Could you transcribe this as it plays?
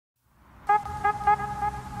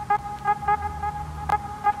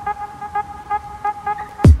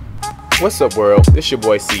What's up, world? This your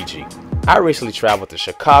boy CG. I recently traveled to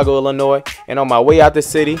Chicago, Illinois, and on my way out the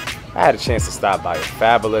city, I had a chance to stop by a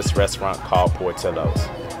fabulous restaurant called Portillo's.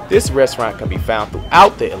 This restaurant can be found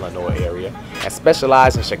throughout the Illinois area and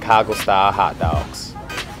specializes in Chicago-style hot dogs.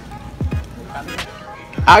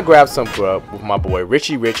 I grabbed some grub with my boy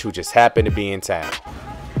Richie Rich, who just happened to be in town.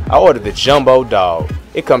 I ordered the jumbo dog.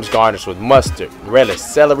 It comes garnished with mustard, relish,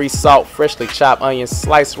 celery, salt, freshly chopped onions,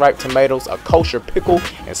 sliced ripe tomatoes, a kosher pickle,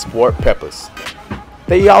 and sport peppers.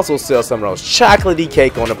 They also sell some of those chocolatey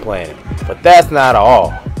cake on the planet, but that's not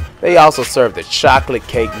all. They also serve the chocolate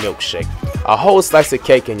cake milkshake, a whole slice of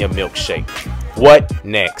cake in your milkshake. What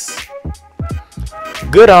next?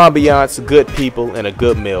 Good ambiance, good people, and a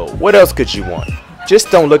good meal. What else could you want?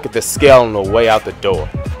 Just don't look at the scale on the way out the door.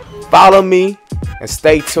 Follow me and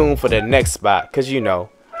stay tuned for the next spot, cause you know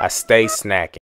I stay snacking.